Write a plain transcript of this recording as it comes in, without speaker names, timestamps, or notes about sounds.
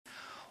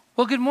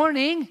Well, good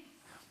morning.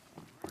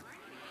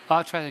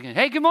 I'll try that again.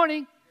 Hey, good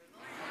morning.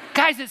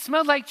 Guys, it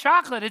smelled like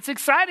chocolate. It's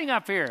exciting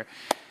up here.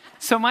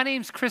 So my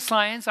name's Chris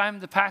Lyons.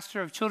 I'm the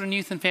pastor of Children,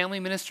 Youth, and Family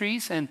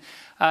Ministries, and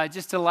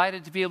just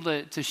delighted to be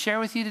able to share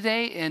with you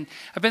today. And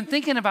I've been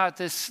thinking about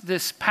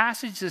this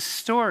passage, this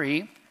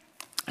story,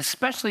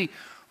 especially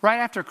right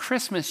after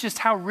Christmas, just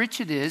how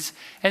rich it is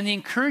and the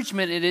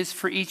encouragement it is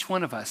for each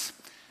one of us.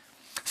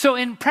 So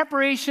in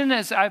preparation,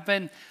 as I've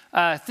been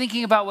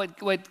thinking about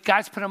what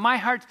God's put on my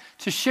heart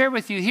to share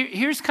with you,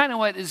 here's kind of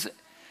what is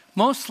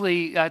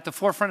mostly at the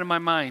forefront of my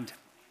mind.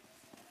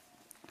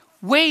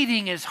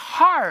 Waiting is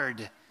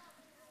hard.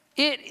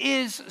 It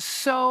is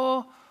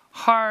so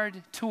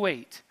hard to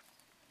wait.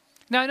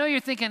 Now, I know you're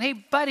thinking, hey,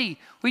 buddy,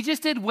 we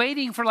just did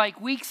waiting for like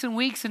weeks and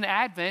weeks in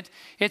Advent.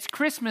 It's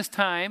Christmas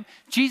time.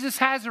 Jesus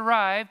has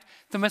arrived.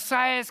 The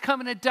Messiah is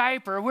come in a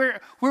diaper. We're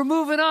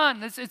moving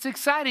on. It's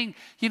exciting.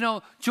 You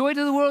know, joy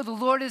to the world, the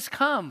Lord has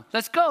come.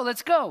 Let's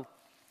go.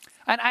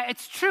 And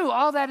it's true.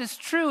 All that is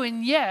true.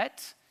 And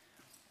yet,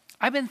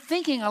 I've been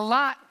thinking a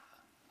lot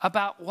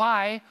about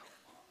why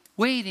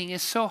waiting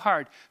is so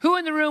hard. Who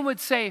in the room would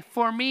say,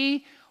 for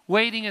me,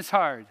 waiting is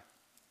hard?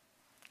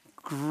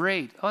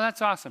 Great. Oh, that's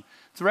awesome.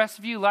 The rest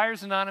of you,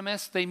 Liars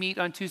Anonymous, they meet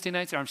on Tuesday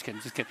nights. Oh, I'm just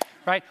kidding.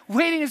 Right?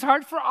 Waiting is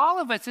hard for all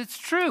of us. It's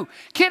true.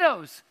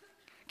 Kiddos,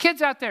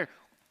 kids out there,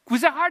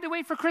 was it hard to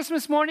wait for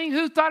Christmas morning?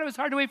 Who thought it was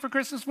hard to wait for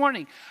Christmas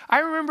morning? I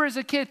remember as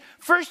a kid,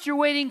 first you're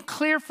waiting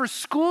clear for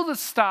school to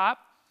stop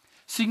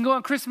so you can go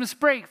on Christmas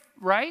break,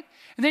 right?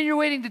 And then you're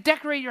waiting to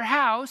decorate your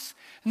house.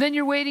 And then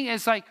you're waiting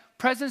as like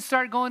presents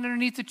start going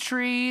underneath the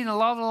tree and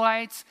all the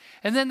lights.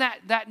 And then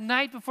that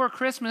night before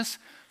Christmas,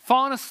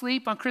 falling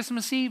asleep on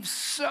Christmas Eve,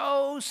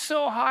 so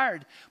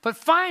hard. But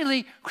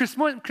finally,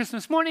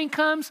 Christmas morning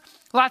comes,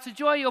 lots of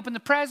joy, you open the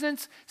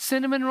presents,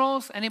 cinnamon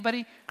rolls.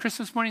 Anybody?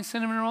 Christmas morning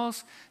cinnamon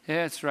rolls?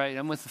 Yeah, that's right,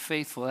 I'm with the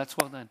faithful, that's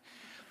well done.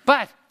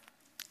 But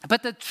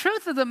the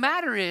truth of the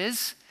matter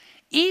is,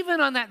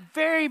 even on that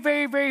very,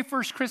 very, very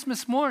first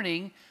Christmas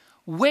morning,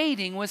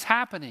 waiting was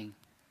happening.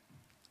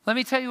 Let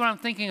me tell you what I'm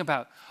thinking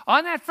about.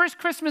 On that first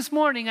Christmas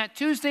morning, that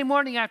Tuesday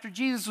morning after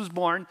Jesus was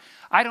born,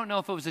 I don't know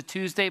if it was a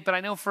Tuesday, but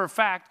I know for a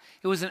fact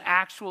it was an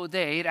actual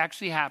day. It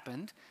actually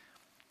happened.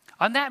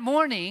 On that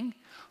morning,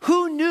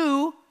 who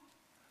knew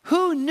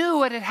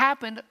what had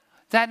happened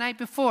that night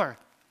before?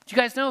 Do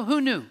you guys know?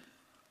 Who knew?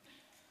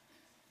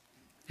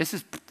 This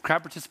is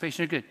crowd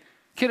participation. You're good.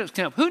 Kiddos,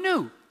 come up. Who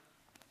knew?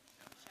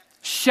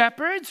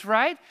 Shepherds,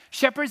 right?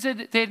 Shepherds,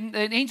 the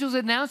angels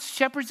had announced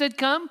shepherds had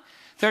come.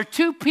 There are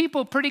two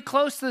people pretty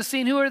close to the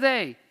scene. Who are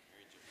they?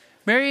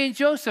 Mary and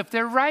Joseph.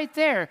 They're right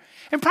there.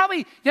 And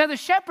probably, the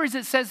shepherds,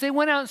 it says, they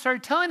went out and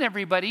started telling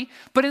everybody.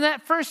 But in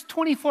that first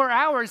 24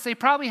 hours, they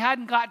probably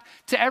hadn't got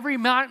to every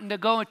mountain to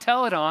go and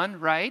tell it on,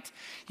 right?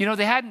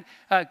 They hadn't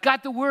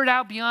got the word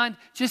out beyond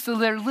just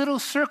their little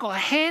circle. A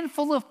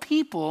handful of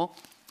people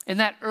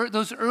in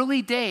those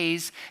early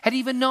days had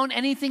even known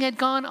anything had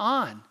gone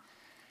on.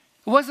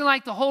 It wasn't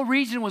like the whole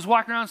region was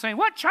walking around saying,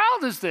 what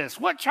child is this?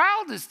 What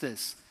child is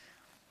this?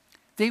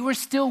 They were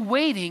still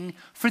waiting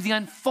for the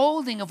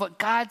unfolding of what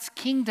God's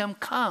kingdom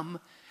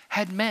come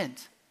had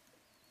meant.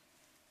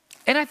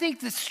 And I think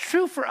that's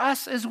true for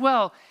us as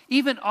well,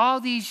 even all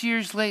these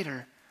years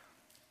later.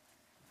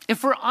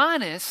 If we're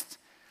honest,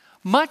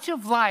 much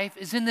of life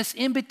is in this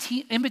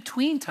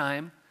in-between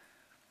time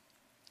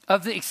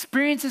of the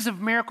experiences of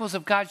miracles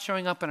of God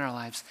showing up in our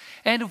lives.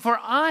 And if we're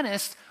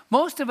honest,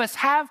 most of us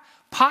have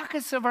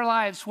pockets of our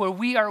lives where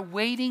we are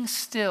waiting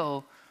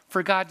still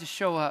for God to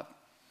show up.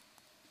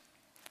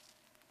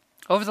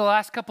 Over the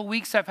last couple of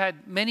weeks, I've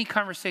had many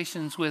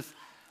conversations with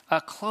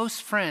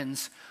close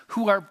friends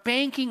who are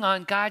banking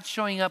on God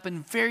showing up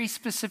in very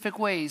specific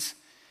ways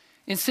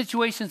in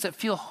situations that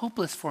feel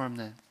hopeless for them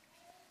then.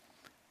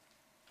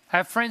 I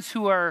have friends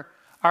who are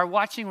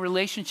watching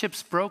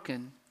relationships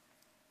broken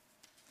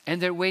and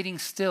they're waiting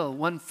still.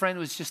 One friend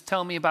was just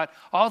telling me about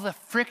all the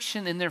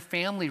friction in their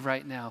family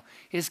right now.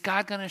 Is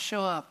God going to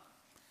show up?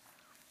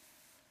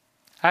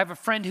 I have a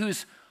friend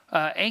who's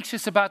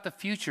anxious about the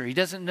future. He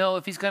doesn't know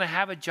if he's going to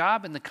have a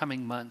job in the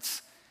coming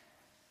months.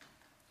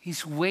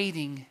 He's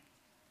waiting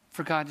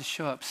for God to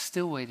show up,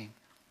 still waiting.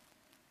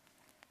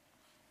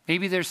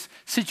 Maybe there's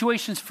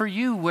situations for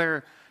you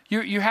where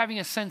you're having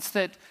a sense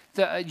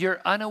that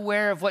you're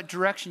unaware of what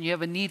direction. You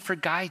have a need for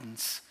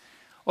guidance.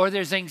 Or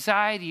there's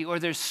anxiety, or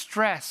there's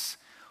stress,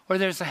 or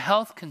there's a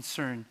health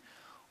concern.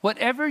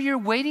 Whatever your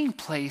waiting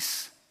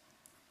place,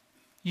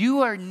 you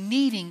are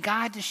needing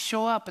God to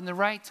show up in the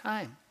right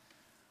time.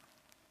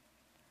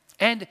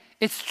 And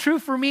it's true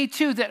for me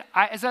too that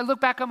as I look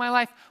back on my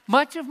life,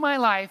 much of my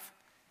life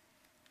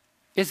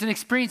is an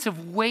experience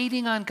of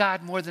waiting on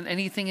God more than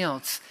anything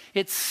else.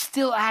 It's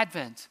still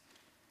Advent.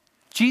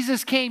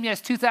 Jesus came,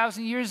 yes,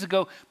 2,000 years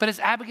ago, but as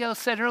Abigail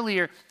said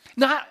earlier,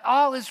 not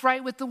all is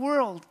right with the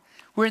world.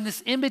 We're in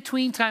this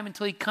in-between time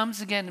until he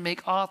comes again to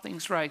make all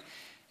things right.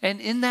 And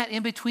in that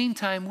in-between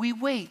time, we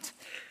wait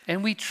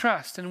and we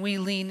trust and we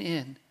lean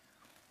in.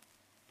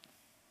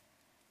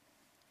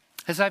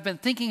 As I've been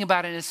thinking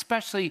about it,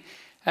 especially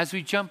as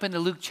we jump into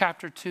Luke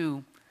chapter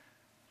 2,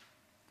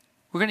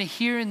 we're going to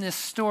hear in this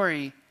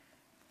story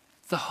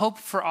the hope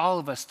for all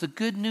of us, the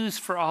good news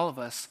for all of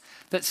us,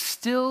 that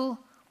still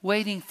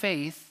waiting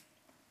faith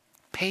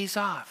pays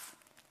off.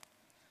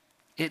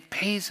 It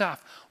pays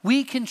off.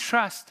 We can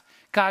trust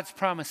God's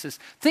promises.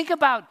 Think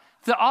about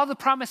all the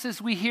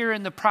promises we hear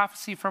in the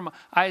prophecy from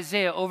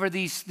Isaiah over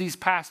these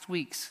past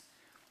weeks.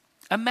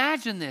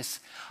 Imagine this.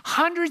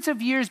 Hundreds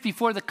of years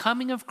before the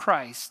coming of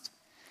Christ,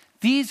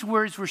 these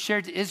words were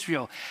shared to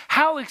Israel.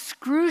 How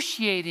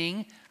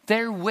excruciating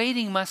their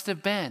waiting must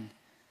have been.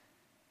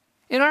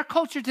 In our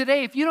culture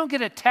today, if you don't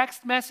get a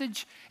text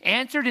message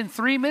answered in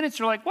 3 minutes,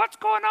 you're like, what's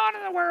going on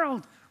in the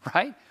world,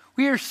 right?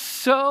 We are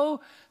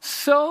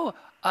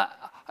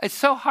it's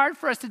so hard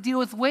for us to deal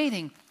with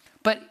waiting.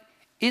 But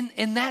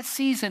in that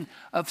season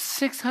of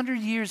 600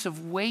 years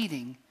of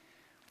waiting,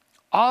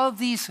 all of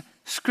these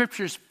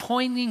scriptures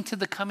pointing to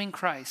the coming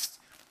Christ.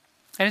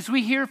 And as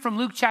we hear from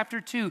Luke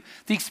chapter 2,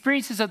 the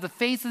experiences of the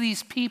faith of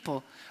these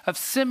people, of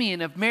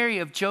Simeon, of Mary,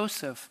 of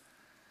Joseph,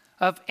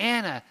 of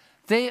Anna,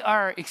 they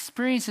are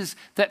experiences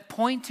that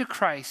point to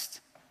Christ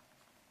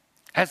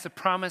as the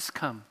promise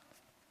come.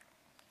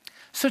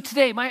 So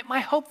today, my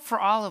hope for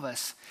all of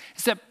us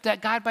is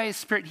that God, by his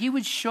Spirit, he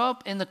would show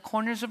up in the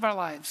corners of our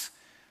lives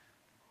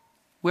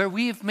where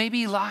we have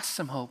maybe lost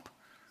some hope,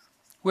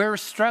 where we're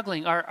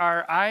struggling,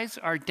 our eyes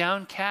are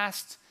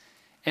downcast,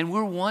 and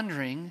we're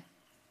wondering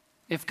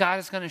if God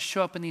is going to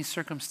show up in these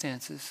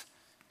circumstances.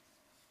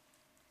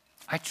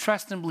 I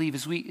trust and believe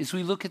as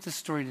we look at the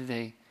story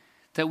today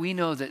that we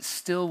know that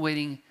still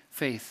waiting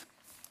faith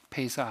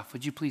pays off.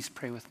 Would you please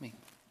pray with me?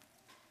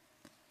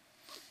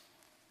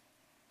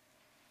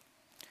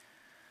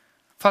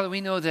 Father,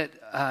 we know that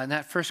in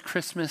that first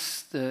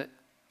Christmas,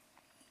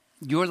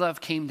 your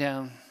love came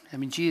down. I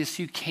mean, Jesus,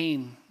 you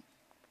came,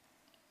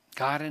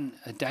 God in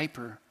a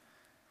diaper,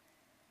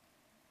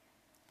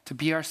 to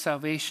be our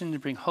salvation, to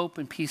bring hope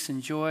and peace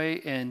and joy,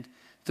 and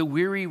the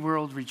weary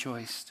world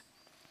rejoiced.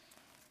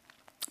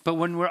 But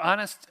when we're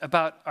honest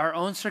about our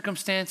own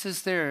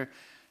circumstances, there are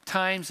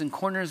times and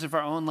corners of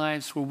our own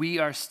lives where we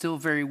are still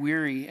very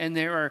weary. And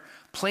there are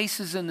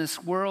places in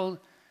this world,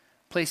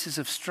 places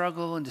of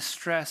struggle and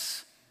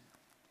distress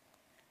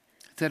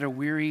that are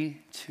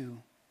weary too.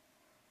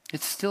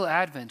 It's still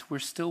Advent. We're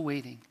still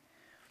waiting.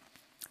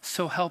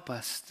 So help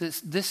us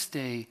this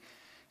day.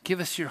 Give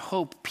us your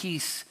hope,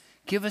 peace.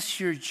 Give us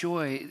your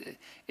joy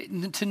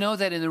to know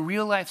that in the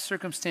real life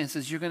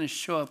circumstances, you're going to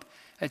show up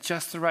at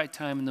just the right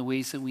time in the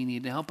ways that we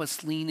need. And help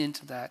us lean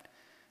into that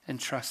and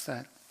trust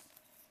that.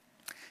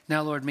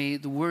 Now, Lord, may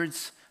the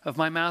words of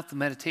my mouth, the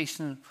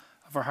meditation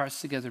of our hearts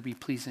together be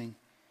pleasing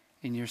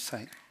in your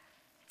sight.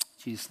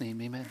 In Jesus'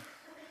 name, amen.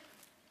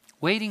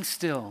 Waiting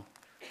still.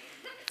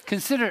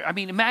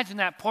 Imagine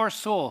that poor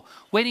soul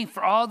waiting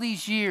for all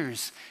these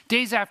years,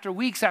 days after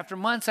weeks, after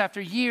months,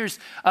 after years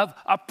of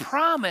a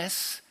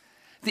promise,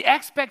 the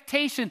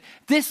expectation,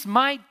 this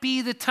might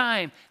be the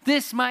time,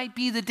 this might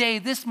be the day,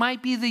 this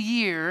might be the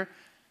year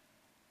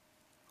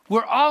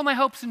where all my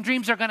hopes and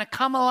dreams are going to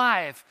come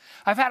alive.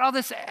 I've had all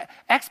this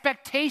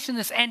expectation,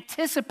 this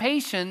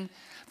anticipation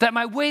that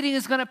my waiting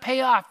is going to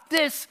pay off.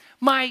 This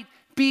might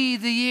be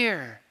the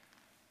year.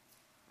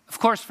 Of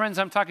course, friends,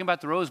 I'm talking about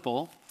the Rose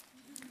Bowl.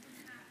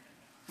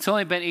 It's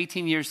only been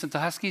 18 years since the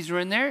Huskies were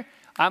in there.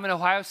 I'm an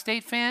Ohio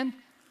State fan.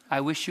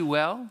 I wish you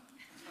well.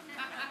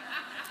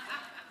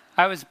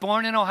 I was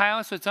born in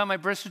Ohio, so it's on my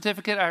birth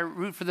certificate. I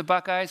root for the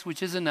Buckeyes,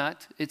 which is a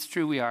nut. It's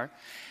true, we are.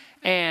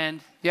 And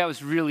yeah, it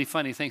was really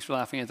funny. Thanks for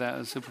laughing at that. It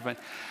was super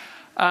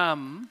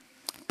fun.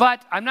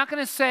 But I'm not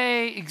going to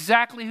say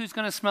exactly who's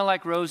going to smell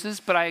like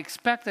roses, but I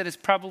expect that it's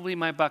probably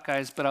my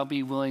Buckeyes, but I'll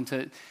be willing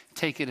to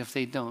take it if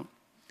they don't.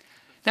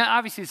 Now,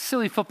 obviously, it's a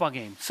silly football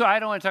game, so I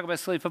don't want to talk about a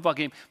silly football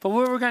game. But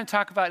what we're going to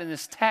talk about in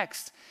this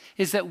text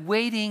is that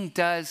waiting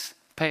does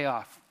pay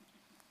off.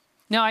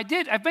 Now,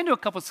 I've been to a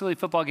couple silly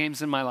football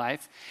games in my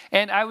life,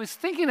 and I was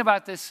thinking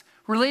about this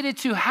related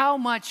to how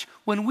much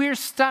when we're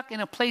stuck in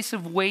a place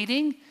of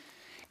waiting,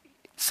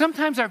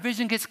 sometimes our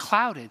vision gets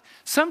clouded.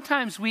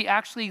 Sometimes we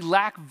actually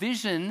lack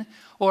vision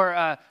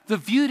or the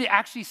view to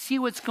actually see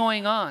what's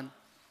going on.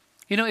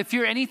 You know, if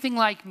you're anything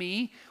like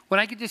me, when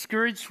I get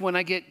discouraged, when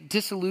I get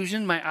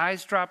disillusioned, my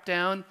eyes drop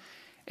down,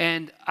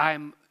 and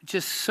I'm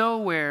just so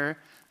aware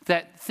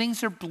that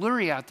things are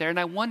blurry out there, and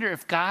I wonder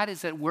if God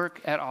is at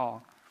work at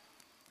all.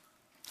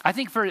 I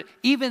think for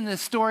even the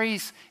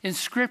stories in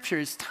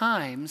Scriptures,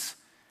 times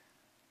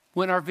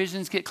when our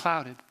visions get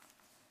clouded.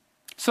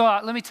 So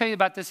let me tell you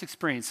about this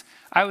experience.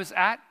 I was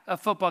at a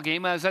football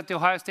game. I was at the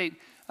Ohio State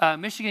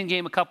Michigan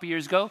game a couple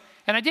years ago,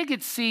 and I did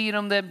get to see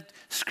the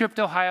Script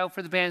Ohio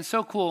for the band.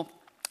 So cool.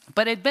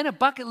 But it had been a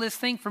bucket list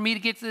thing for me to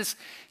get to this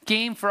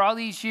game for all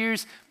these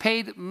years,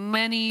 paid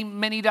many,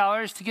 many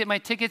dollars to get my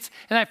tickets,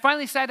 and I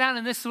finally sat down,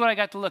 and this is what I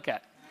got to look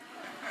at.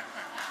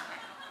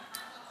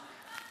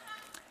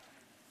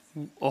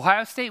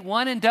 Ohio State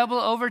won in double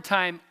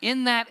overtime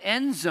in that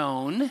end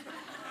zone.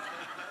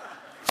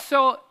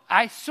 So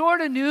I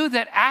sort of knew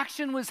that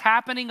action was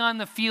happening on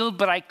the field,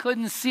 but I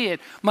couldn't see it.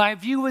 My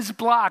view was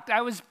blocked.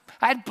 I was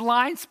I had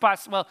blind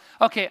spots. Well,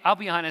 okay, I'll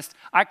be honest.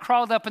 I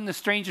crawled up in the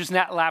stranger's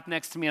lap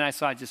next to me and I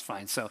saw it just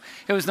fine. So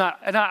it was not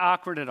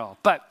awkward at all.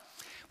 But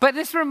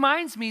this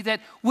reminds me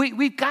that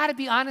we've got to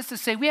be honest to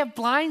say we have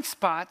blind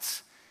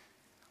spots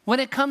when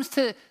it comes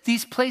to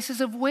these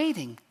places of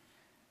waiting.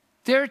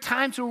 There are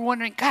times where we're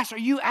wondering, gosh, are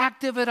you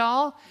active at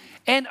all?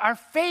 And our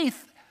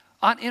faith,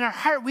 in our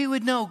heart, we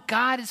would know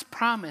God has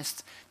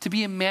promised to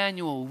be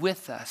Emmanuel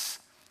with us.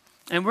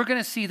 And we're going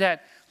to see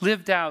that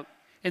lived out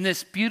in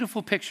this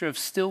beautiful picture of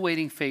still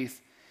waiting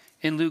faith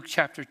in Luke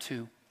chapter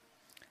 2.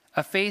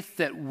 A faith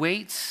that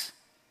waits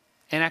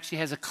and actually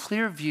has a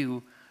clear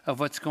view of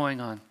what's going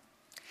on.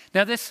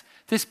 Now this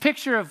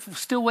picture of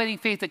still waiting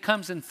faith that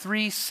comes in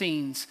 3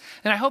 scenes.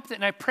 And I hope that,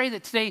 and I pray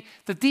that today,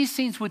 that these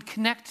scenes would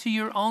connect to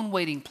your own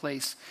waiting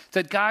place,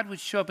 that God would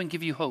show up and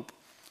give you hope.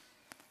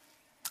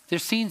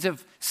 There's scenes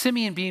of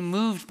Simeon being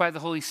moved by the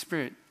Holy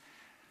Spirit.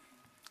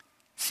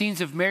 Scenes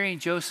of Mary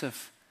and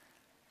Joseph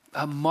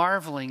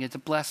marveling at the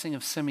blessing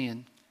of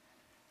Simeon.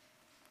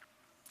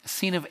 A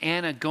scene of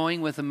Anna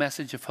going with a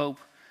message of hope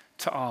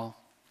to all.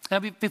 Now,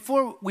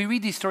 before we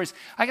read these stories,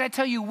 I got to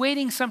tell you,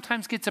 waiting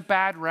sometimes gets a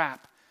bad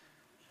rap.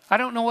 I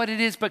don't know what it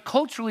is, but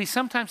culturally,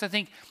 sometimes I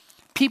think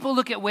people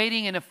look at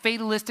waiting in a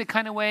fatalistic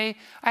kind of way.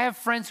 I have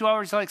friends who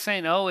always like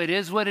saying, oh, it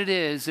is what it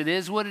is. It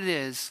is what it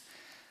is.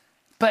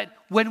 But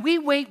when we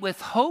wait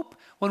with hope,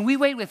 when we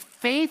wait with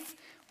faith,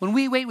 when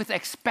we wait with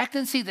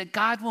expectancy that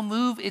God will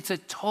move, it's a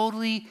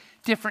totally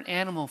different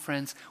animal,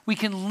 friends. We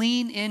can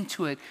lean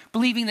into it,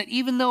 believing that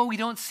even though we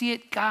don't see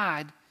it,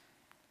 God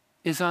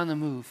is on the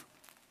move.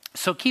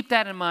 So keep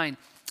that in mind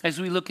as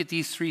we look at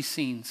these 3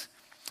 scenes.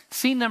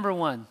 Scene number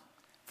 1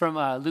 from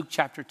Luke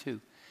chapter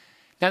 2.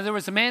 Now there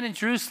was a man in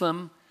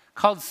Jerusalem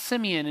called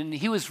Simeon, and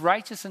he was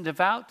righteous and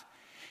devout.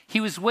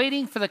 He was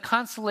waiting for the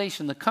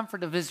consolation, the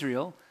comfort of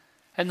Israel,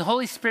 and the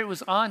Holy Spirit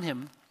was on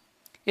him.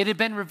 It had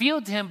been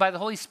revealed to him by the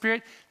Holy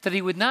Spirit that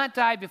he would not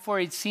die before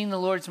he had seen the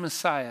Lord's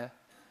Messiah.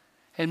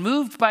 And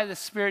moved by the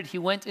Spirit, he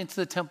went into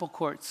the temple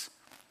courts.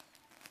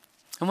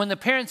 And when the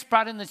parents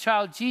brought in the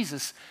child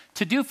Jesus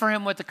to do for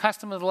him what the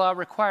custom of the law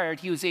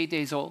required, he was 8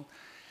 days old.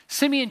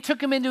 Simeon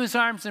took him into his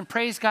arms and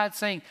praised God,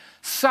 saying,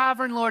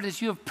 Sovereign Lord,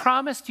 as you have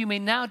promised, you may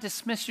now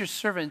dismiss your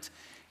servant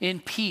in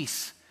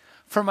peace.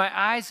 For my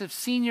eyes have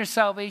seen your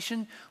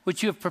salvation,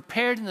 which you have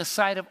prepared in the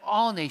sight of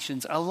all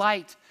nations, a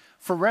light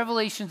for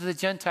revelation to the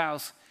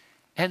Gentiles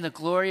and the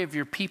glory of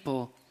your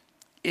people,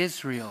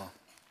 Israel.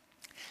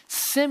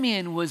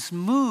 Simeon was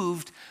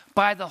moved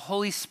by the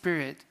Holy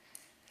Spirit.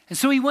 And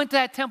so he went to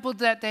that temple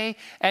that day,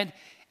 and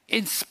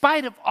in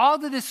spite of all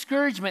the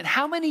discouragement,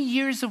 how many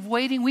years of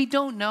waiting, we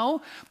don't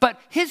know. But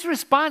his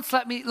response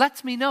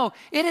lets me know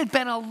it had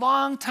been a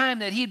long time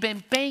that he'd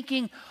been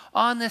banking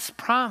on this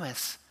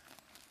promise.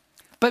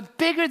 But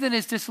bigger than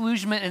his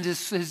disillusionment and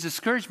his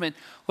discouragement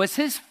was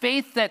his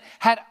faith that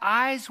had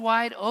eyes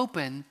wide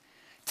open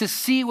to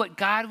see what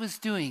God was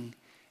doing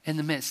in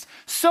the midst.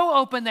 So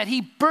open that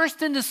he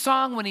burst into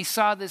song when he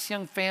saw this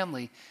young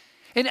family.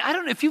 And I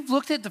don't know if you've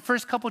looked at the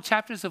first couple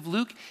chapters of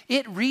Luke,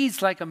 it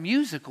reads like a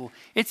musical.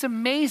 It's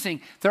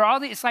amazing.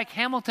 It's like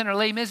Hamilton or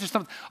Les Mis or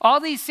something.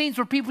 All these scenes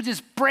where people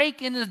just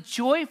break into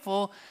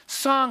joyful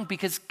song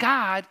because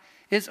God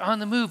is on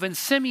the move. And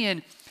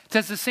Simeon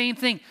does the same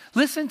thing.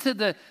 Listen to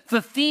the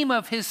theme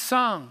of his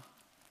song.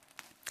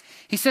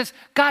 He says,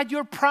 God,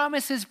 your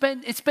promise it's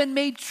been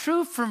made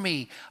true for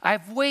me.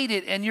 I've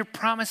waited and your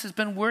promise has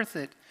been worth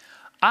it.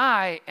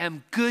 I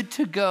am good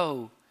to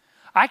go.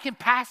 I can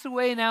pass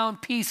away now in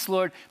peace,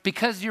 Lord,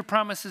 because your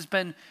promise has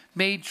been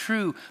made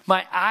true.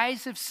 My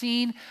eyes have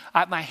seen,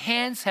 my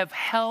hands have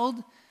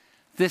held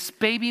this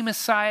baby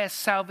Messiah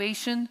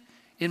salvation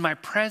in my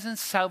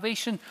presence,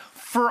 salvation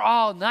for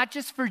all, not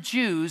just for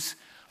Jews,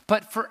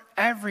 but for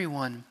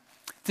everyone.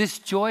 This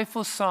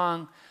joyful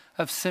song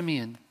of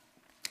Simeon.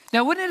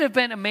 Now, wouldn't it have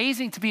been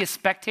amazing to be a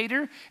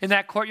spectator in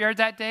that courtyard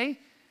that day?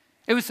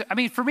 It was,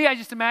 for me, I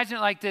just imagine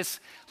it like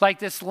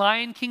this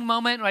Lion King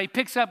moment where he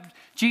picks up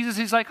Jesus.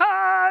 He's like,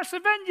 it's a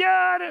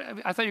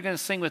vineyard. I thought you were going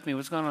to sing with me.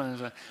 What's going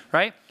on?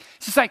 Right?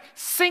 It's just like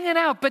singing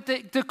out. But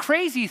the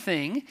crazy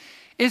thing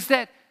is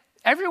that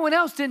everyone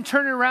else didn't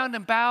turn around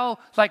and bow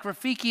like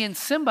Rafiki and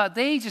Simba.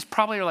 They just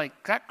probably are like,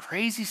 that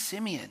crazy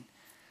Simeon.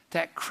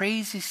 That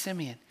crazy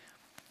Simeon.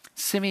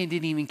 Simeon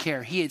didn't even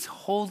care. He is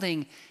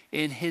holding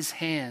in his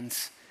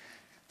hands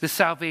the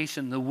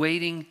salvation. The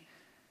waiting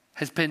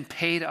has been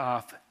paid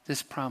off.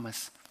 This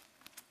promise.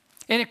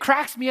 And it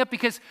cracks me up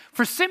because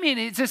for Simeon,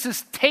 it's just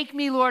this take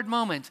me, Lord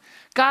moment.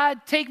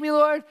 God, take me,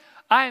 Lord.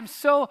 I am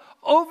so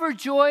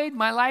overjoyed.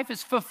 My life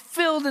is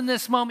fulfilled in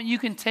this moment. You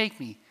can take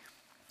me.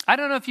 I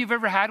don't know if you've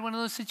ever had one of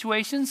those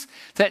situations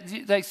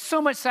that like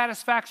so much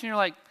satisfaction. You're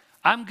like,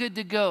 I'm good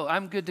to go.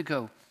 I'm good to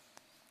go.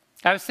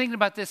 I was thinking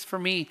about this for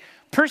me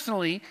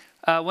personally.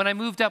 When I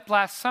moved up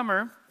last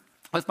summer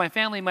with my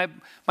family,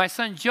 my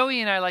son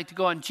Joey and I like to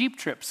go on Jeep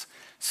trips.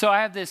 So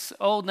I have this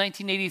old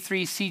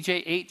 1983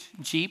 CJ8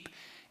 Jeep,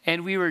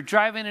 and we were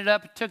driving it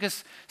up. It took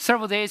us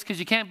several days because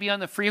you can't be on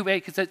the freeway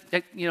because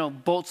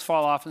bolts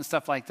fall off and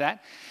stuff like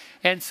that.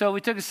 And so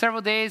we took us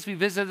several days. We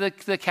visited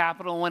the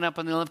capital, went up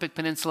on the Olympic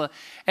Peninsula.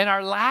 And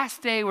our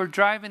last day, we're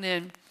driving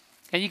in.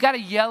 And you got to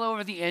yell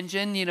over the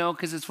engine,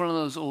 because it's one of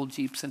those old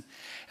Jeeps. And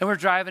we're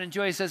driving, and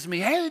Joey says to me,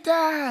 "Hey,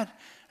 Dad."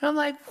 And I'm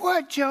like,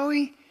 "What,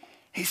 Joey?"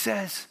 He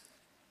says,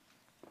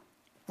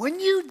 "When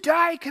you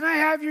die, can I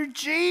have your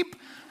Jeep?"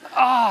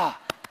 Oh,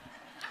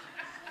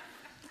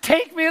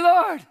 take me,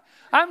 Lord.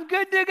 I'm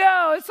good to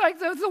go. It's like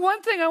the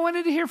one thing I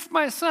wanted to hear from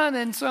my son.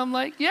 And so I'm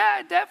like,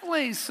 yeah,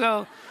 definitely.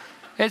 So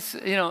it's,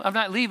 I'm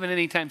not leaving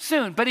anytime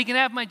soon, but he can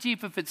have my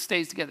Jeep if it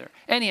stays together.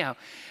 Anyhow,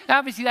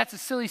 obviously that's a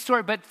silly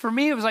story, but for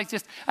me, it was like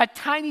just a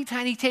tiny,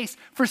 tiny taste.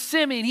 For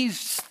Simeon,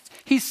 he's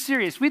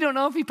serious. We don't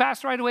know if he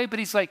passed right away, but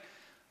he's like,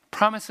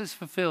 promises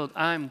fulfilled.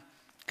 I'm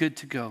good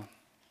to go.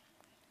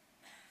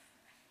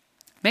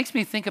 Makes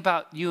me think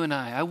about you and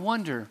I. I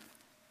wonder,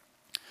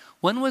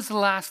 when was the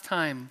last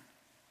time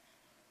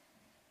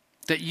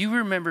that you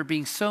remember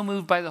being so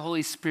moved by the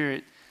Holy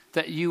Spirit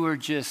that you were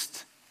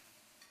just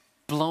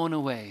blown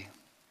away,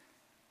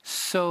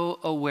 so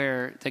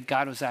aware that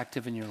God was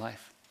active in your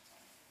life?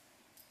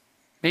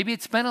 Maybe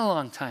it's been a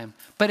long time,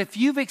 but if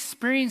you've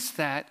experienced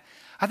that,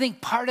 I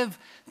think part of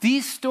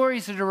these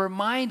stories are to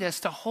remind us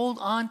to hold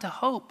on to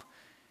hope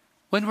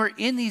when we're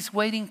in these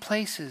waiting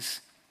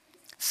places.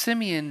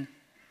 Simeon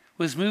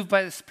was moved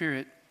by the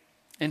Spirit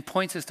and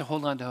points us to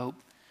hold on to hope.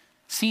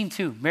 Scene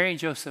 2, Mary and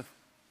Joseph.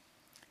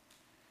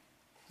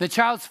 The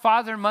child's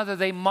father and mother,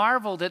 they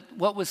marveled at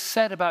what was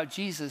said about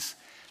Jesus.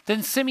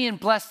 Then Simeon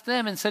blessed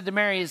them and said to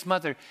Mary, his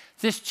mother,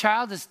 "This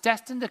child is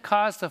destined to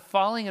cause the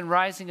falling and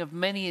rising of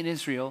many in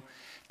Israel,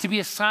 to be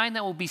a sign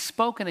that will be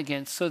spoken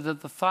against, so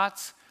that the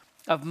thoughts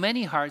of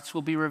many hearts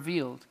will be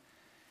revealed,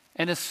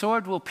 and a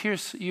sword will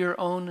pierce your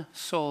own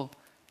soul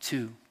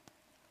too."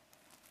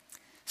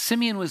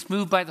 Simeon was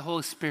moved by the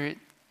Holy Spirit.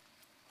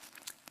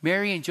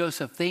 Mary and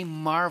Joseph, they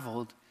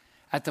marveled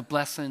at the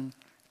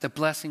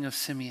blessing of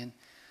Simeon.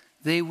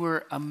 They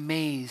were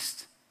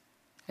amazed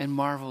and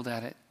marveled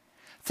at it.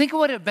 Think of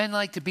what it would have been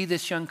like to be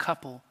this young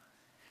couple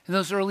in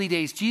those early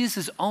days.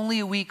 Jesus is only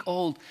a week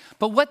old,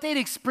 but what they'd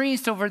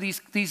experienced over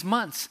these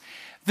months,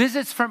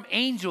 visits from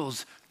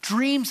angels,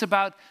 dreams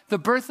about the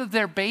birth of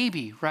their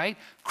baby, right?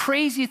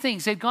 Crazy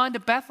things. They'd gone to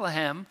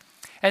Bethlehem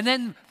and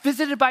then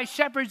visited by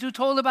shepherds who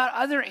told about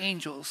other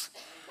angels.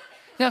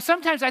 Now,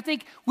 sometimes I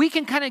think we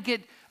can kind of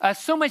get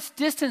so much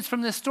distance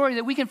from this story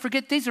that we can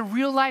forget these are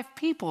real life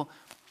people.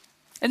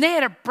 And they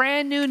had a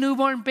brand new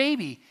newborn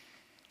baby.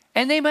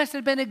 And they must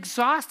have been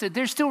exhausted.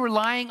 They're still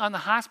relying on the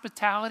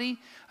hospitality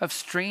of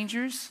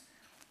strangers.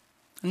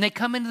 And they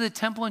come into the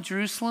temple in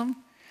Jerusalem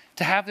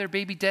to have their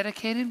baby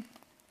dedicated.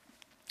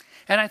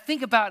 And I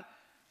think about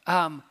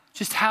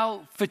just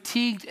how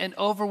fatigued and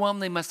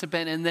overwhelmed they must have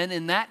been. And then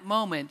in that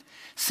moment,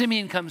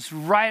 Simeon comes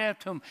right up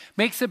to him,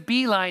 makes a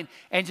beeline,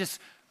 and just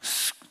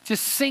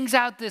sings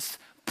out this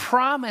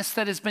promise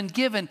that has been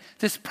given,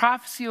 this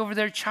prophecy over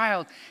their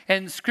child.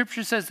 And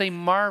Scripture says they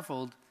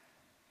marveled.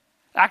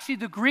 Actually,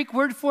 the Greek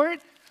word for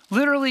it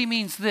literally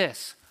means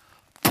this: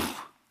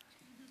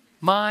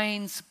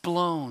 minds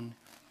blown.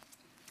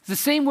 The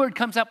same word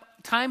comes up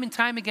time and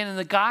time again in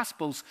the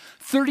Gospels.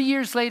 30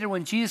 years later,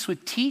 when Jesus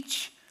would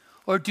teach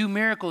or do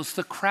miracles,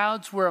 the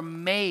crowds were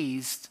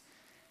amazed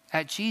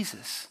at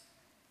Jesus.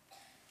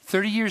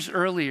 30 years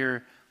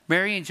earlier,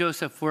 Mary and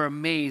Joseph were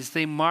amazed.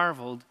 They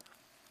marveled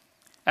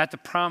at the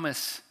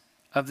promise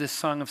of this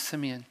song of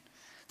Simeon,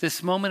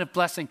 this moment of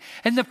blessing.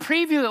 And the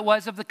preview it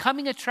was of the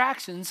coming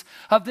attractions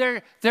of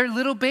their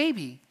little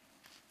baby.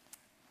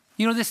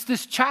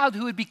 This child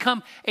who would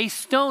become a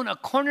stone, a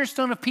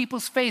cornerstone of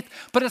people's faith,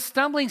 but a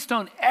stumbling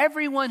stone.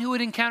 Everyone who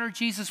would encounter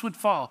Jesus would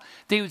fall.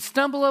 They would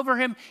stumble over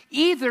him,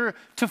 either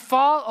to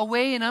fall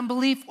away in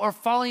unbelief or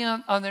falling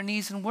on their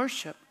knees in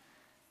worship.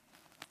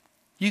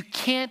 You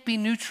can't be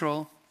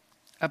neutral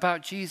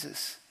about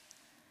Jesus.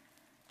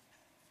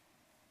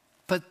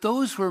 But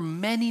those were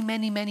many,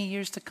 many, many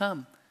years to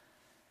come.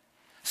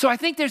 So I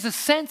think there's a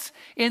sense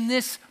in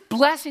this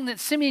blessing that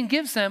Simeon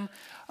gives them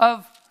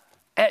of,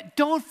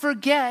 don't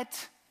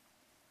forget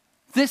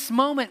this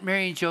moment,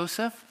 Mary and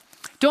Joseph.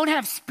 Don't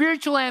have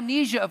spiritual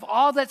amnesia of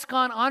all that's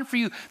gone on for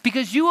you,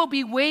 because you will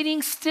be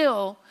waiting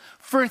still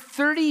for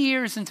 30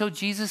 years until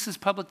Jesus'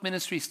 public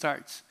ministry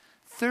starts.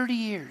 30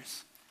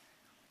 years.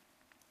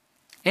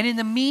 And in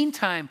the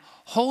meantime,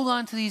 hold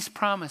on to these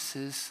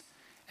promises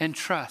and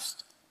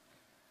trust.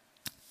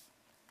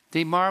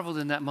 They marveled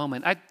in that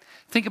moment. I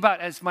think about,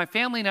 as my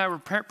family and I were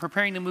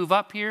preparing to move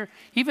up here,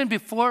 even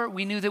before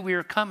we knew that we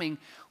were coming,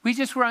 we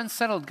just were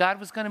unsettled. God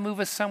was going to move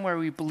us somewhere.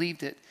 We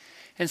believed it.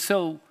 And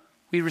so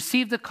we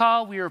received the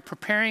call. We were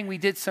preparing. We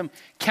did some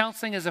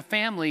counseling as a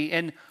family.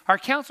 And our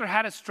counselor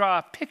had us draw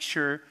a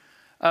picture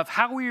of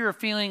how we were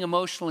feeling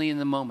emotionally in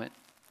the moment.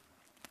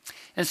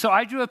 And so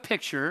I drew a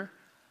picture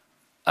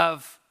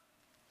of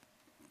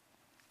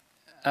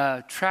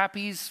a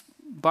trapeze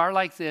bar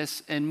like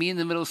this and me in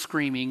the middle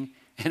screaming,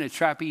 in a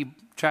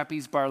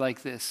trapeze bar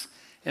like this,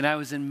 and I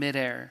was in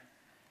midair.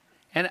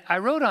 And I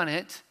wrote on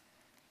it,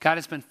 God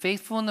has been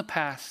faithful in the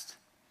past.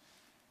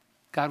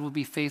 God will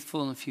be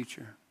faithful in the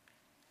future.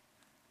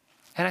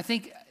 And I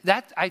think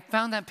that I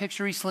found that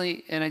picture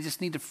recently, and I just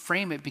need to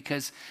frame it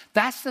because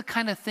that's the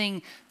kind of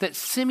thing that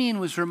Simeon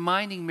was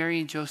reminding Mary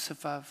and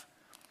Joseph of.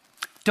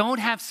 Don't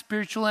have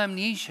spiritual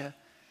amnesia.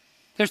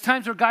 There's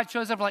times where God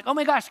shows up like, oh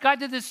my gosh, God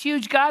did this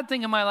huge God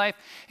thing in my life.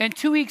 And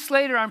 2 weeks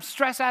later, I'm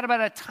stressed out about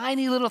a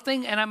tiny little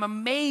thing, and I'm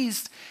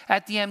amazed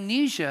at the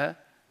amnesia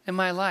in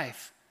my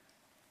life.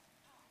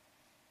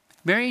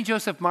 Mary and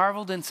Joseph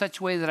marveled in such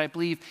a way that I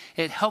believe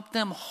it helped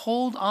them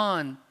hold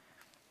on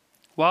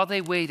while they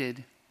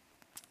waited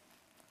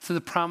to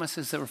the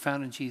promises that were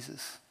found in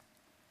Jesus.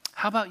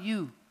 How about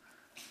you?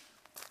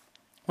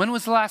 When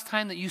was the last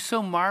time that you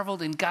so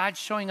marveled in God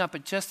showing up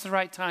at just the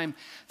right time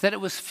that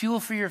it was fuel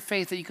for your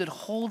faith, that you could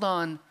hold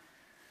on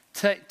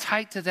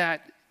tight to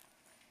that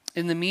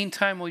in the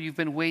meantime while you've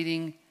been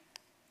waiting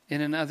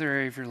in another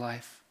area of your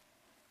life?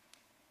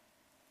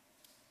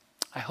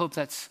 I hope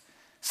that's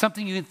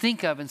something you can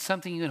think of and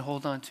something you can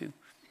hold on to.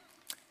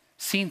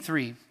 Scene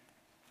 3.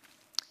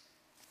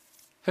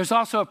 There's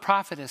also a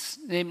prophetess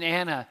named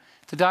Anna,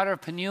 the daughter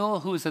of Penuel,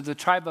 who was of the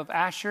tribe of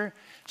Asher.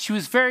 She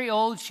was very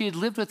old. She had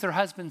lived with her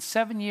husband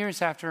 7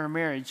 years after her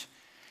marriage,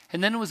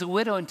 and then was a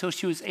widow until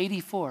she was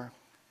 84.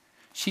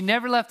 She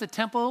never left the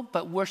temple,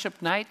 but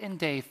worshiped night and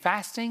day,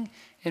 fasting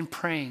and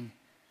praying.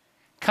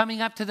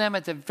 Coming up to them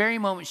at the very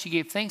moment, she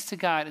gave thanks to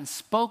God and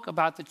spoke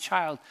about the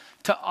child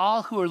to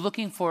all who were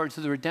looking forward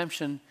to the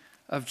redemption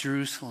of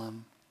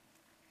Jerusalem.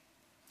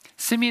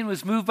 Simeon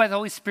was moved by the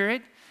Holy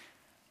Spirit.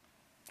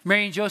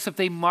 Mary and Joseph,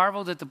 they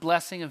marveled at the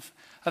blessing of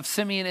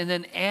Simeon, and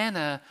then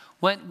Anna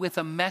went with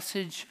a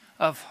message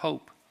of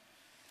hope.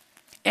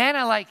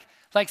 Anna,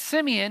 like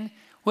Simeon,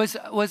 was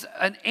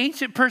an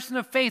ancient person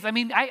of faith. I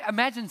mean, I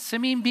imagine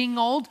Simeon being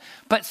old,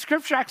 but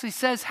Scripture actually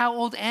says how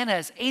old Anna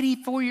is,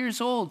 84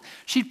 years old.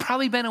 She'd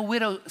probably been a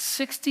widow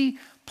 60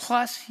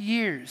 plus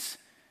years.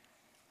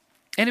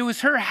 And it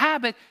was her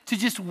habit to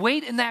just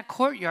wait in that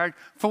courtyard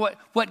for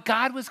what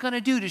God was going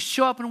to do, to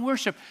show up in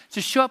worship,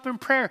 to show up in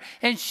prayer.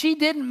 And she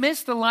didn't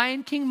miss the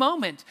Lion King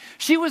moment.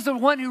 She was the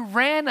one who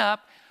ran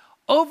up,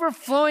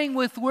 overflowing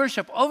with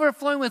worship,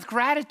 overflowing with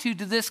gratitude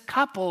to this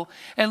couple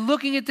and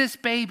looking at this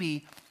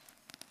baby.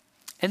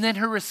 And then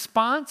her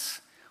response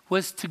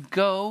was to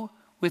go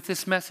with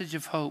this message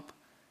of hope.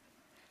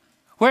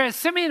 Whereas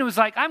Simeon was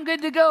like, I'm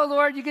good to go,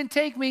 Lord, you can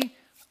take me.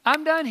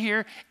 I'm done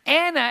here.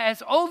 Anna,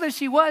 as old as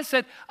she was,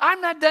 said,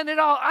 I'm not done at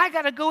all. I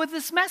got to go with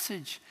this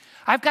message.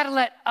 I've got to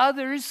let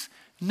others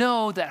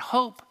know that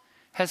hope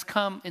has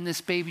come in this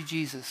baby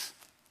Jesus.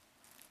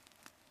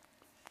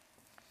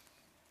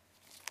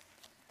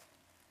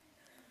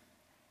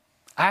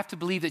 I have to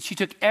believe that she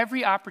took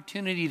every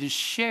opportunity to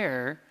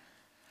share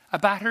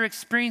about her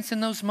experience in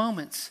those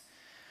moments.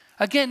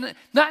 Again,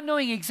 not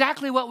knowing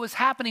exactly what was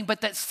happening, but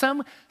that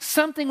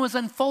something was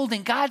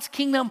unfolding. God's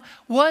kingdom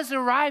was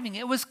arriving.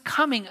 It was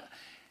coming.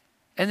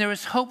 And there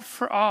was hope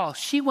for all.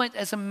 She went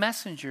as a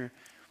messenger.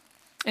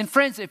 And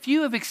friends, if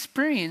you have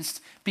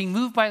experienced being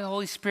moved by the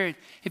Holy Spirit,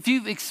 if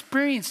you've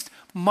experienced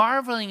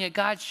marveling at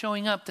God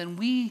showing up, then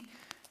we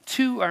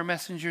too are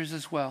messengers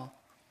as well.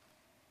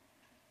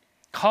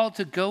 Called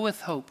to go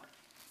with hope.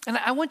 And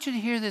I want you to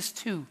hear this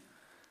too.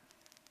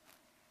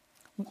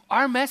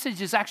 Our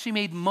message is actually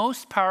made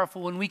most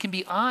powerful when we can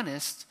be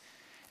honest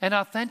and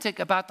authentic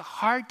about the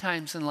hard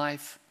times in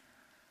life,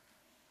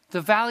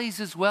 the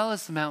valleys as well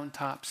as the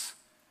mountaintops.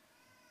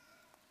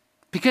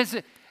 Because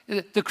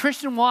the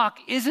Christian walk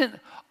isn't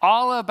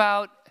all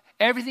about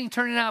everything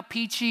turning out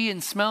peachy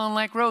and smelling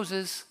like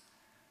roses.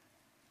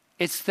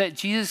 It's that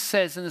Jesus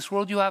says, in this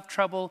world you have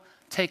trouble,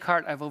 take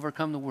heart, I've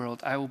overcome the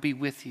world. I will be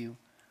with you.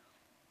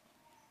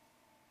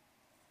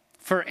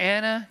 For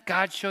Anna,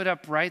 God showed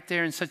up right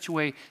there in such a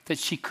way that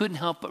she couldn't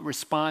help but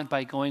respond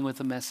by going with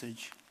a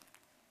message.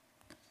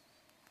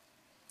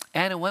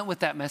 Anna went with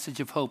that message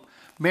of hope.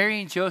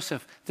 Mary and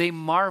Joseph, they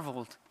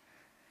marveled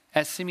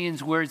at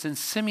Simeon's words, and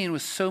Simeon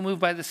was so moved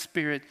by the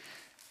Spirit.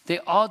 They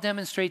all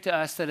demonstrate to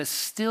us that a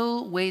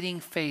still waiting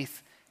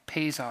faith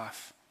pays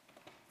off.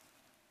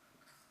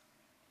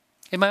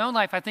 In my own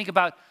life, I think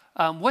about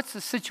what's the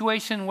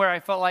situation where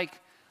I felt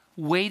like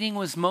waiting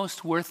was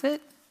most worth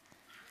it?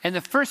 And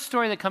the first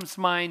story that comes to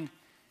mind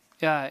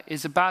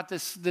is about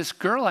this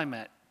girl I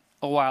met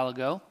a while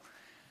ago.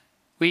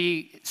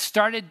 We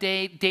started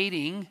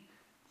dating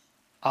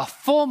a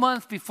full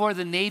month before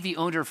the Navy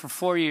owned her for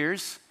 4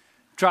 years.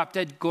 Drop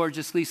dead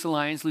gorgeous Lisa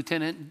Lyons,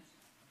 lieutenant,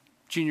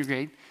 junior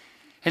grade.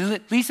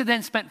 And Lisa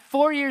then spent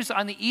 4 years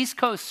on the East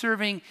Coast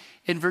serving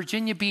in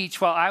Virginia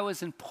Beach while I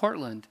was in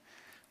Portland.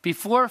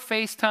 Before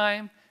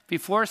FaceTime,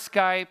 before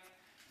Skype,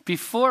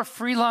 before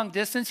free long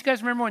distance. You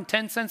guys remember when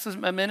 10 cents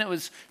a minute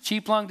was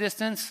cheap long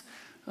distance?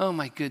 Oh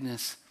my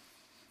goodness.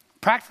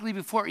 Practically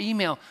before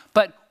email.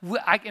 But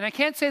I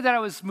can't say that I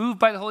was moved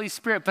by the Holy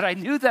Spirit, but I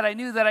knew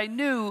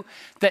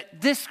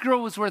that this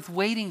girl was worth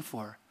waiting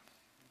for.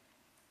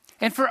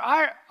 And for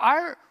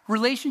our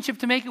relationship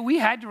to make it, we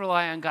had to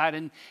rely on God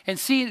and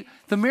see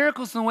the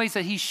miracles and the ways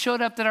that He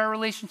showed up that our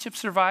relationship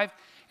survived.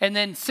 And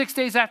then 6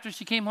 days after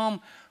she came home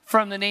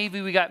from the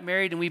Navy, we got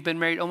married, and we've been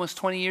married almost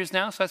 20 years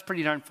now, so that's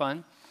pretty darn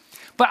fun.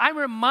 But I'm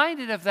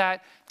reminded of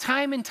that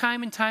time and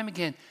time and time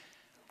again.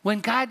 When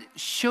God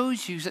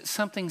shows you that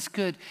something's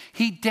good,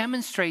 he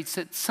demonstrates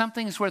that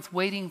something's worth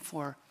waiting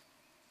for.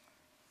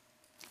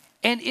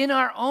 And in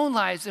our own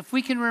lives, if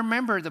we can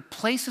remember the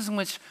places in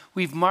which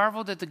we've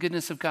marveled at the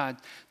goodness of God,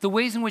 the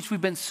ways in which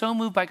we've been so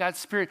moved by God's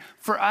Spirit,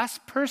 for us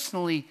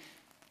personally,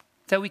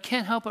 that we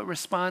can't help but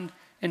respond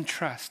and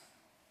trust.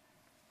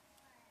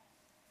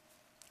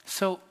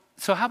 So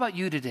how about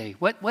you today?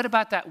 What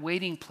about that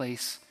waiting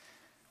place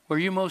where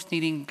you're most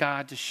needing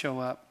God to show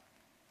up?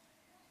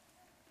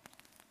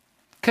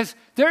 Because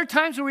there are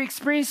times where we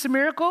experience a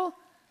miracle,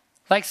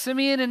 like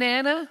Simeon and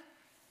Anna,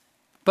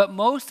 but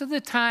most of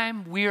the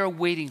time we are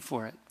waiting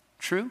for it.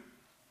 True?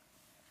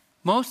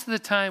 Most of the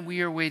time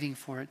we are waiting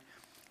for it.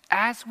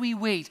 As we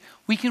wait,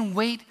 we can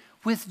wait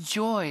with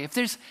joy. If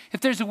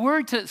there's a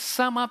word to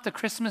sum up the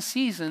Christmas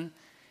season,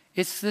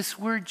 it's this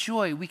word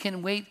joy. We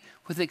can wait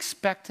with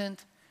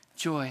expectant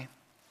joy.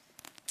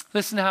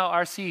 Listen to how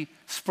R.C.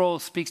 Sproul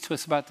speaks to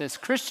us about this.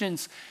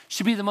 Christians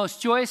should be the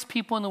most joyous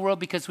people in the world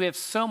because we have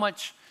so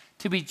much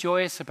to be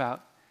joyous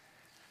about.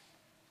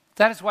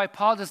 That is why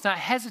Paul does not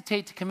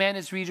hesitate to command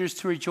his readers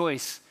to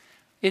rejoice.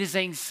 It is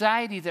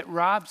anxiety that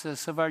robs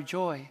us of our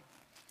joy.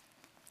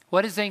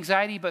 What is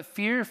anxiety but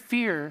fear?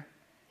 Fear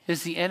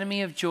is the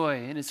enemy of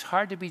joy, and it's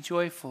hard to be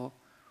joyful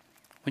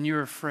when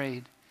you're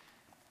afraid.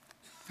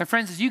 My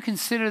friends, as you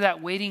consider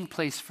that waiting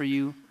place for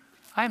you,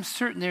 I am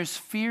certain there's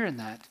fear in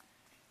that.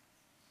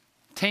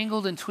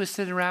 Tangled and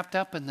twisted and wrapped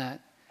up in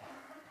that.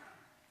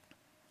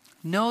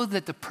 Know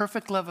that the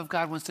perfect love of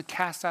God wants to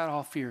cast out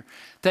all fear.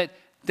 That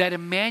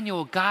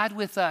Emmanuel, God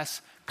with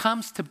us,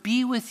 comes to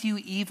be with you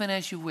even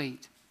as you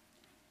wait.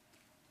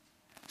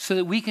 So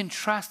that we can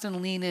trust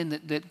and lean in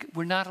that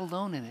we're not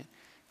alone in it.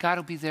 God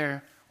will be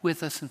there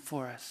with us and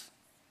for us.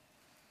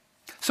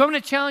 So I'm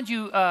going to challenge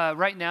you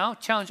right now,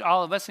 challenge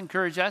all of us,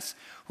 encourage us.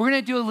 We're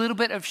going to do a little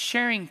bit of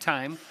sharing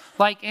time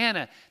like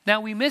Anna.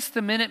 Now we missed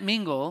the minute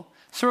mingle,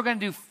 so we're going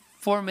to do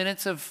 4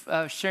 minutes of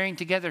sharing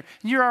together.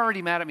 And you're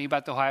already mad at me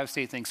about the Ohio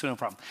State thing, so no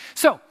problem.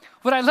 So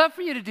what I'd love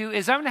for you to do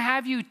is I'm going to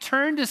have you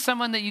turn to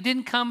someone that you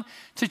didn't come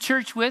to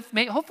church with,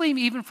 hopefully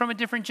even from a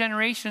different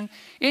generation.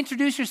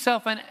 Introduce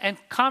yourself and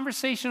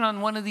conversation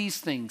on one of these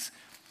things.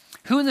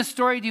 Who in the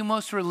story do you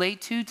most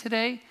relate to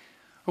today?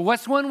 Or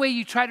what's one way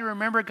you try to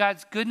remember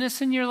God's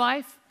goodness in your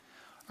life?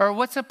 Or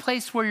what's a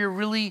place where you're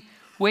really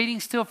waiting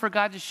still for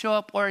God to show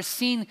up or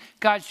seeing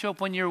God show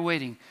up when you're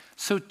waiting?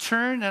 So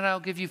turn and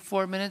I'll give you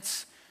 4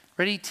 minutes.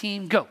 Ready,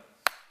 team, go.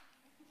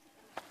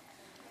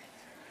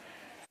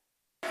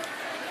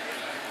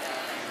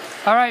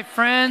 All right,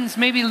 friends,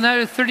 maybe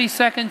another 30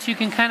 seconds you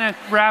can kind of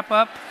wrap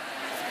up.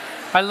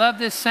 I love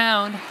this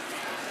sound.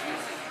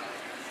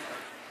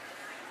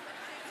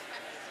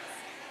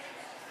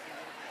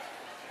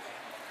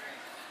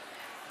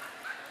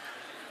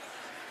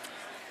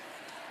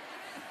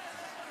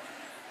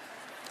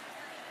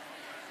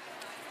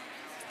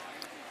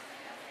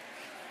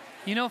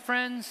 You know,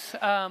 friends,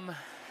 I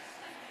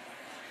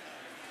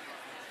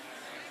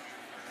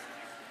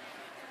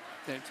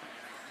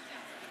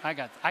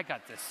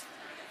got this.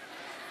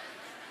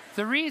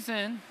 The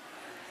reason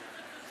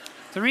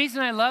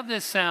I love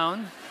this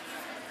sound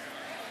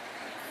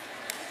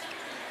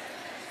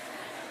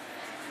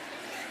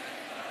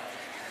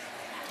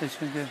this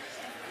one good.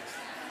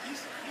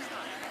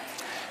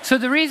 So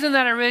the reason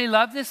that I really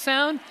love this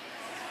sound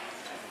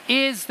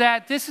is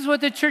that this is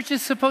what the church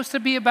is supposed to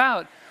be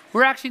about.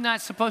 We're actually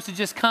not supposed to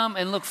just come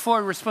and look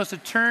forward. We're supposed to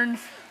turn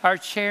our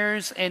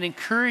chairs and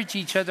encourage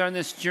each other on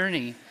this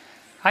journey.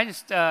 I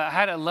just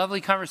had a lovely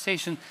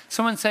conversation.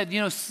 Someone said,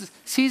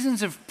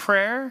 seasons of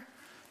prayer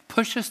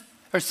push us,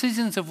 or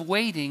seasons of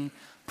waiting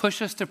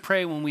push us to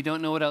pray when we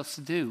don't know what else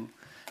to do.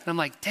 And I'm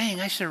like,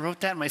 dang, I should have wrote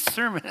that in my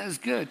sermon. That was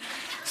good.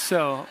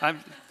 So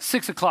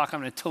 6 o'clock, I'm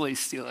going to totally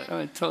steal it. I'm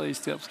going to totally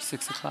steal it for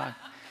 6 o'clock.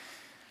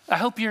 I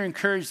hope you're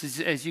encouraged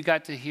as you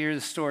got to hear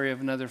the story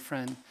of another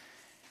friend.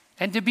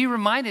 And to be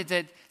reminded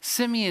that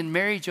Simeon,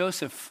 Mary,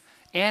 Joseph,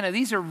 Anna,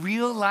 these are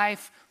real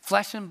life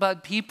flesh and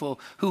blood people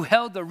who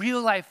held the real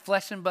life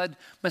flesh and blood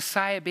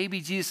Messiah, baby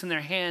Jesus, in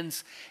their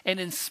hands. And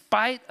in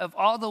spite of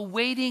all the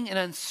waiting and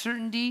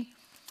uncertainty,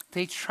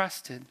 they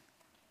trusted.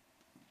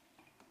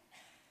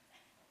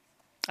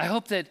 I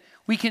hope that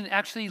we can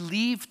actually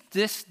leave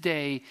this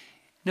day,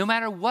 no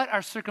matter what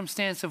our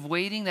circumstance of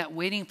waiting, that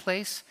waiting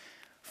place,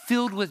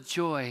 filled with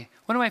joy.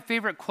 One of my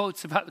favorite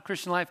quotes about the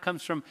Christian life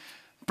comes from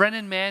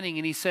Brennan Manning,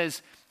 and he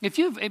says, he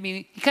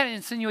kind of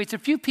insinuates,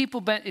 if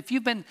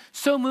you've been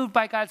so moved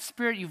by God's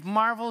Spirit, you've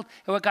marveled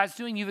at what God's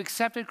doing, you've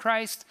accepted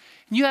Christ,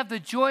 and you have the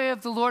joy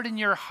of the Lord in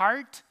your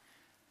heart,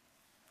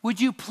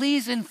 would you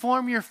please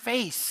inform your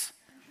face?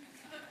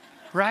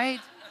 Right?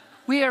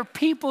 We are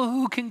people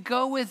who can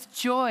go with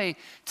joy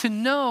to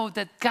know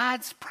that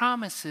God's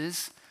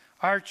promises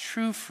are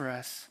true for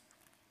us.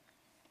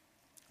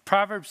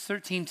 Proverbs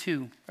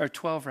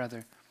 12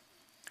 rather.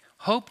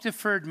 Hope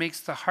deferred makes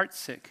the heart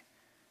sick,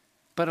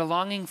 but a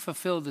longing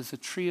fulfilled is a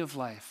tree of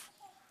life.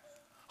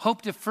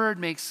 Hope deferred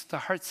makes the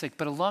heart sick,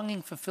 but a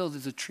longing fulfilled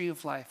is a tree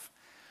of life.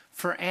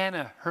 For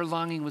Anna, her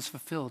longing was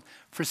fulfilled.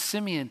 For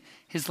Simeon,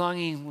 his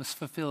longing was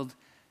fulfilled.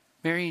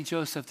 Mary and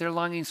Joseph, their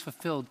longing is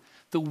fulfilled.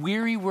 The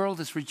weary world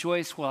has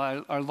rejoiced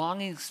while our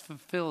longing is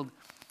fulfilled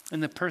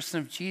in the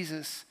person of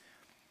Jesus.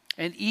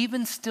 And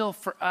even still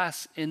for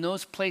us in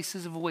those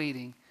places of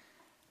waiting,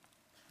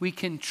 we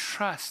can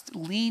trust,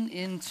 lean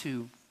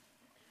into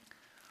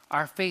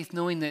our faith,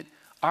 knowing that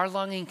our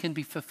longing can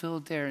be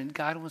fulfilled there, and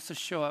God wants to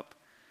show up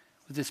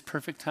with this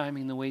perfect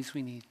timing in the ways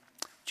we need.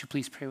 Would you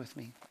please pray with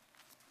me?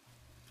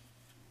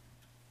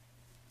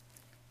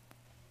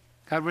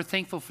 God, we're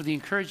thankful for the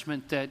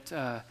encouragement that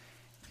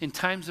in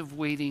times of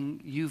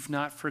waiting, you've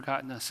not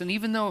forgotten us. And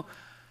even though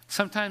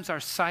sometimes our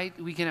sight,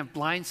 we can have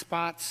blind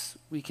spots,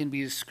 we can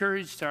be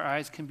discouraged, our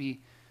eyes can be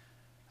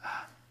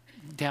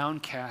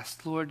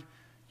downcast, Lord,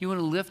 you want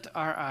to lift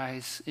our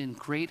eyes in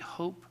great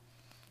hope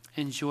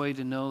and joy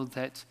to know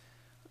that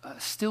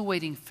still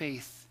waiting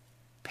faith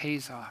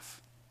pays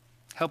off.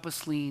 Help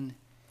us lean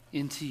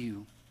into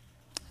you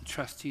and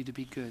trust you to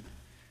be good,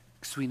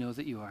 because we know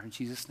that you are. In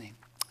Jesus' name,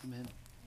 amen.